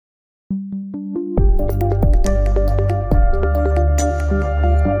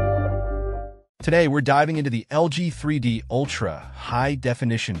Today, we're diving into the LG 3D Ultra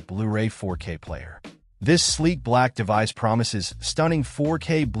High-Definition Blu-ray 4K player. This sleek black device promises stunning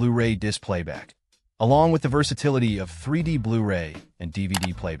 4K Blu-ray disc playback, along with the versatility of 3D Blu-ray and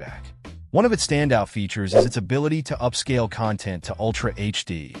DVD playback. One of its standout features is its ability to upscale content to Ultra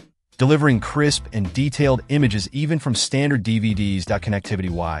HD, delivering crisp and detailed images even from standard DVDs.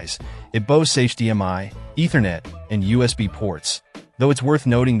 Connectivity-wise, it boasts HDMI, Ethernet, and USB ports, though it's worth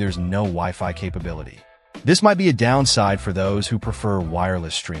noting there's no Wi-Fi capability. This might be a downside for those who prefer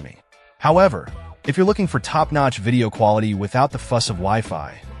wireless streaming. However, if you're looking for top-notch video quality without the fuss of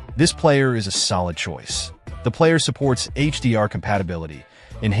Wi-Fi, this player is a solid choice. The player supports HDR compatibility,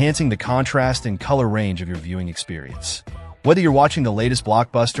 enhancing the contrast and color range of your viewing experience. Whether you're watching the latest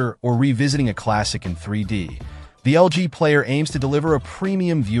blockbuster or revisiting a classic in 3D, the LG player aims to deliver a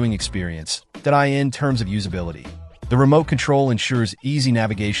premium viewing experience in terms of usability. The remote control ensures easy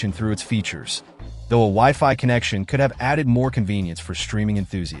navigation through its features, though a Wi-Fi connection could have added more convenience for streaming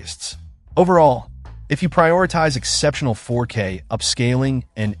enthusiasts. Overall, if you prioritize exceptional 4K, upscaling,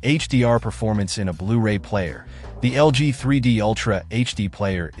 and HDR performance in a Blu-ray player, the LG 3D Ultra HD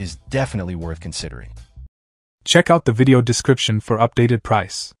player is definitely worth considering. Check out the video description for updated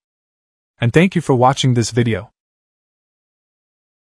price. And thank you for watching this video.